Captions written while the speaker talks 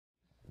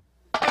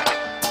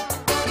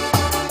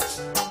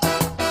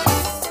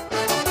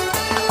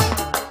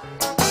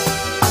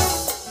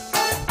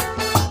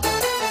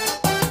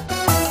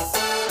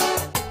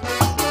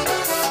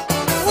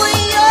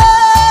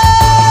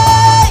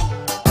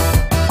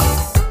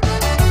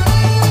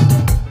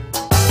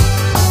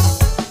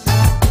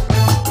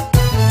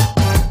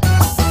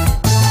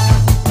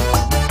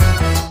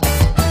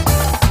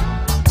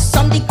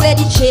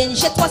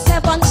change, it was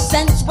heaven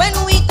sent when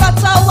we got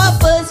our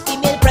first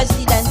female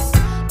president.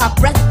 A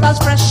breath of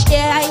fresh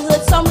air, I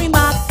heard some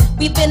remark.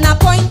 We've been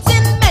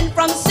appointing men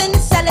from sin,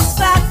 Celeste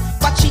Clark,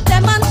 but she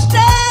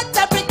demonstrates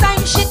every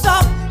time she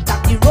talk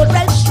that the road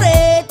well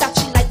straight, that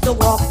she likes to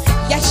walk.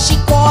 Yes, she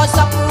calls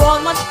up for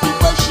much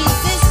people she's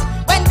this.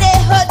 When they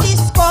heard this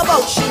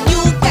scoreboard, she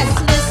knew guest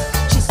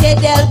list. She said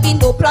there'll be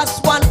no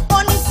 +1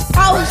 on his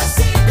spouse.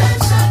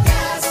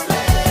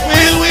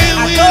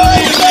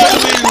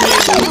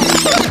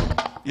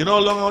 You know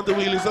how long I want to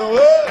wheel this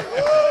over?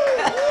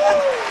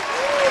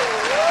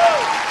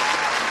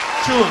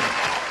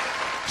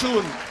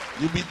 Tune,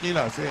 you beat me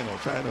now, say no,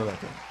 try another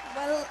time.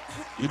 Well,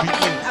 you beat me.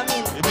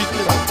 You beat me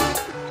now.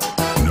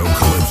 No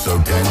Calypso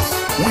dance,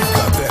 we've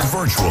got that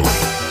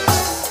virtually.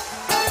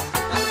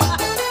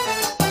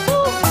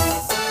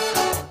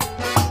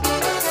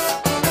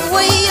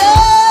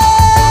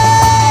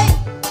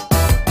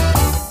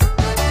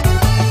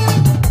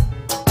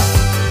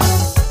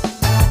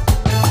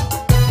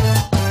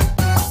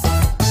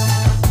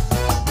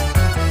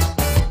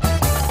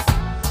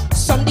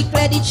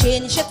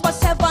 Change, it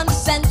was heaven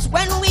sent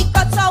when we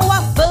got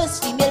our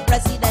first female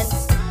president.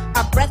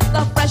 A breath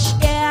of fresh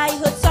air, I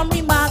heard some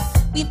remark.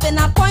 We've been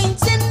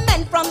appointing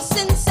men from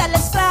sin,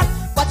 Celeste Clark,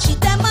 but she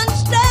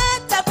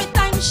demonstrates every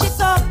time she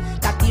talk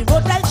that the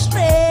road well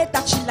straight,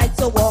 that she likes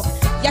to walk.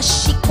 Yes,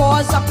 she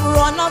calls up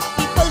run of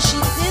people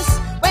she's this.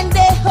 When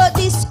they heard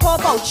this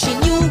scoreboard, she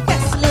knew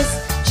guest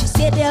list. She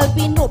said there'll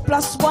be no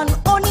 +1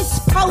 on his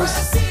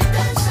spouse.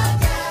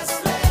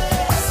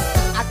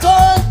 I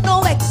don't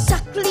know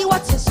exactly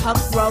what is her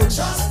ground.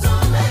 Just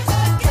don't make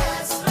her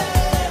guest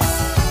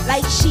list.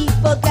 Like she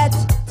forget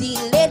the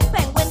late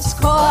penguin's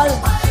call.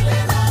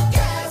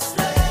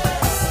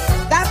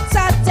 That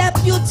a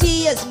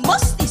deputy is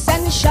most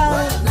essential.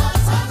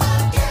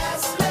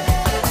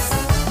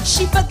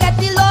 She forget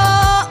the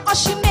law or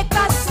she make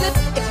a slip.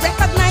 It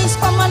recognized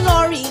common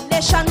law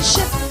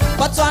relationship,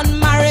 but on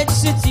marriage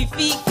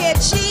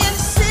certificate she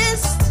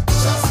insists.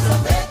 Just to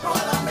make all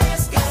a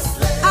mess guest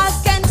list.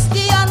 Against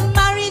the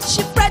unmarried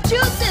she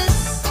prejudices.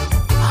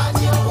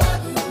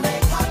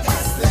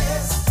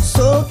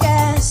 So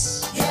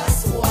guess,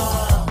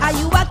 what? Are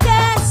you a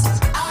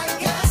guest? I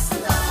guess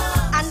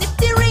not. And if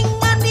the ring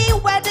and the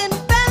wedding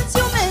bells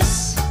you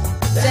miss,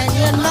 then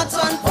you're not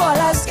on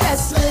Paula's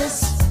guest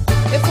list.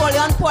 If all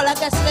you're on Paula's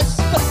guest list,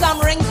 put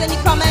some rings in the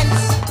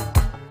comments.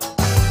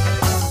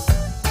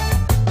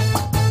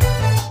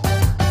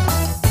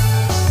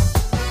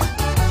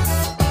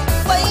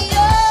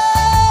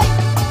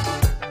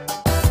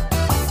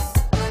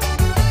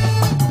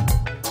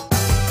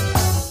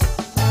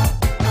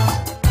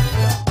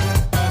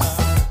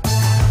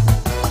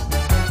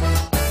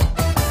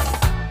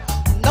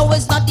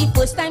 It's not the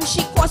first time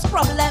she caused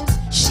problems.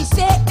 She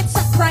said it's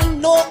a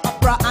crime, no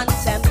opera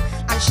anthem.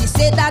 And she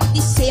said that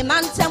the same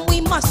anthem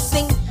we must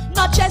sing,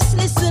 not just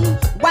listen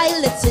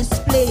while it is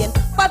playing.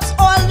 But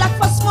all that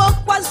for smoke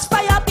was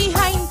fire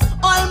behind.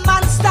 All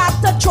man start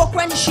to choke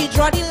when she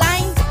draw the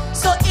line.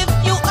 So if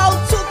you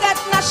out to get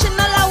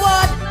national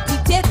award, the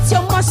date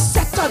you must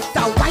set up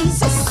the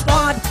wisest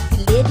sword. The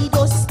lady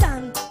don't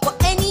stand for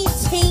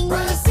anything.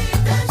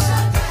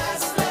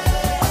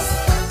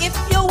 If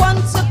you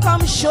want to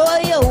come show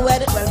your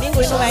wedding, well, me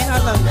going to wine her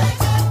long.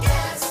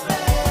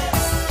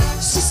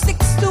 She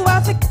sticks to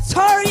a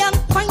Victorian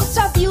point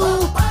of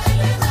view.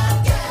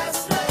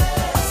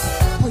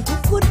 But you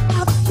could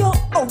have your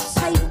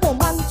outside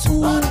woman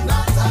too.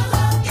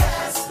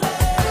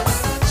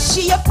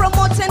 She a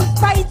promoting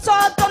fight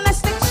or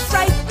domestic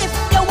strife. If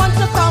you want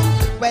to come,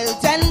 well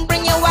then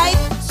bring your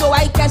wife. So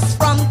I guess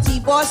from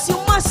divorce you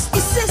must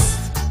desist.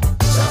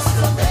 Just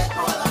to make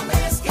all a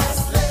mess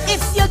guest list.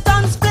 If you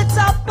don't split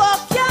up or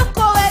can't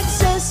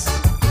coexist,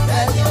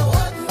 then you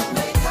wouldn't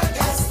make a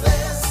guest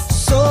list.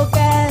 so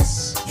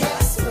guess,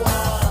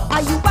 what?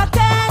 are you a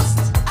guest?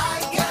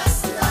 I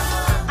guess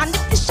not. And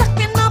if the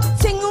shocking up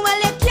thing, well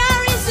you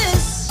can't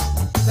resist,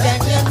 then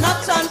you're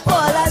not on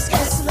Paula's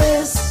guest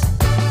list.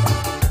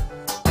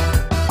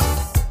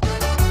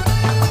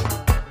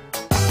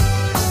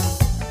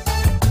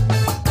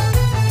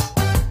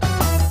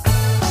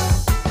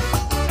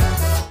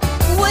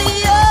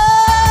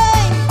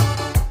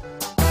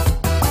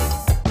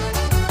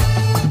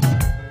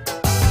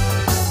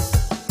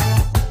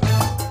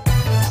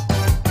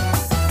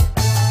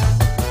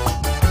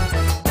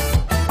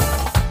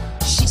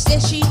 She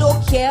says she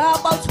don't care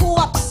about who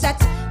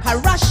upset. Her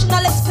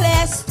rational is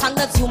clear,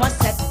 standards you must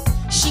set.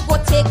 She go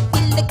take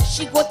the lick,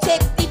 she go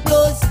take the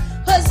blows.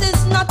 Hers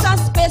is not a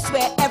space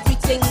where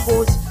everything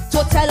goes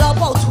to tell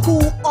about who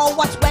or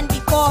what went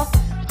before.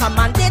 Her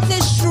mandate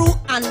is true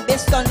and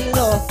based on the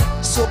law.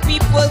 So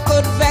people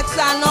could vex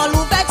and all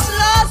who vex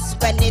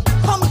lost. When it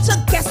come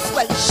to guess,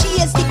 well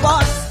she is the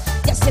boss.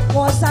 Yes, it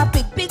was a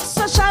big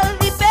social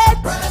debate.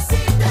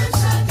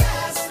 Presidential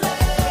guest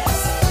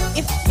list.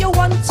 If you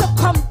want to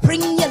come,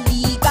 bring your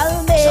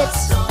legal mates.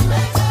 Just don't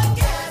make a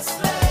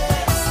guest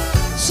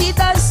list. She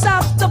does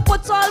have to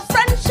put all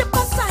friendship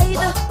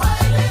aside.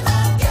 Filing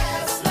a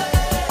guest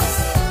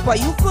list. But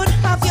you could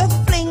have your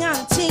fling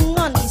and ting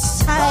on the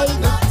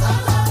outside.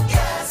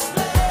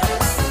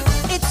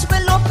 It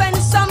will open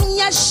some,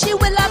 yes, she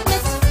will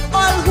admit.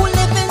 All who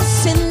live in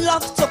sin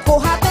love to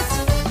cohabit.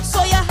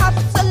 So you have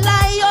to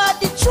lie or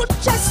the truth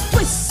just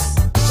twist.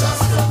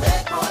 Just to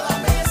make all the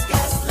mess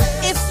get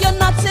split. If you're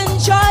not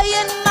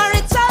enjoying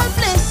marital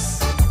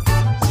bliss,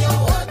 You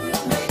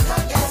wouldn't make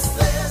a guest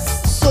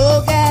list.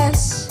 so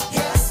guess,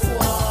 Guess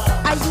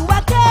what? are you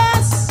a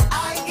guess?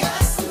 I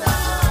guess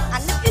not.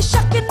 And if you're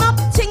shocking up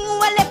thing,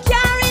 well, you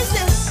can't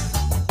resist.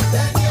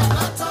 Then you're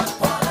not on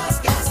Paula's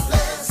guest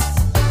list.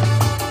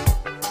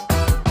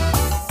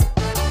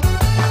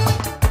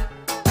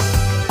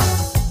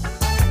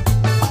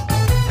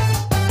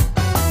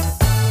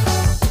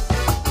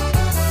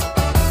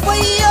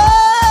 Boy,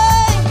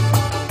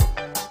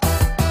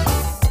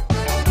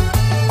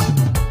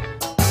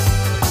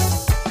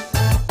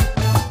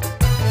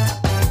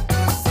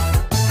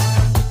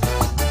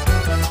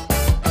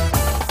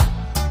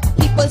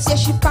 people say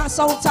she pass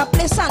out a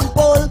place and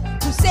bowl.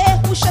 Who say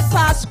who should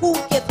pass, who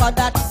gave her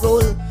that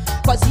role?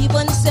 Cause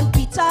even St.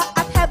 Peter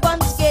at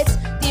heaven's gate,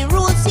 the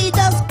rules he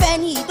does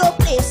bend, he don't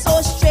play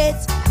so straight.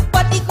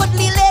 But the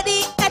goodly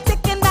lady,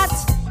 etiquette that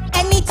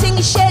anything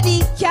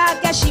shady,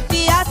 can't get she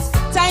fiat.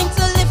 Time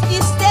to lift the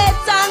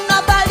state and the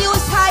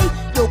values high.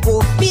 You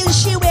go feel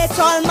she wait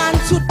all man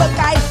to the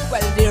guy.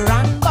 Well, they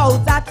ran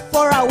about that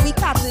for a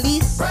week at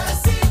least.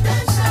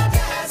 Presidential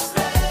guest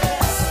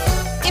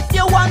list. If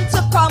you want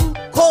to come,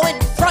 go in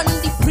front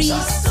the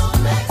priest. To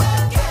make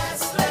a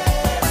guest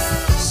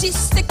list. She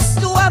sticks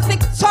to a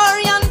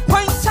Victorian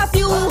point of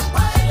view.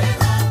 Piling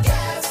a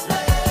guest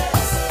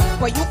list.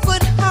 But you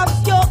could have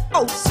your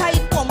outside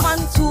woman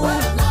too.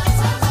 Not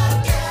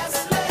on a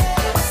guest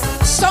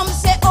list. Some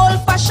say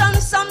old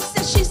fashioned, some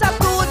say she's a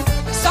prude.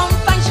 Some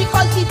find she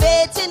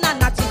cultivating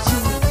an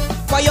attitude.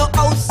 For your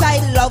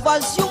outside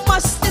lovers, you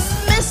must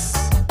dismiss.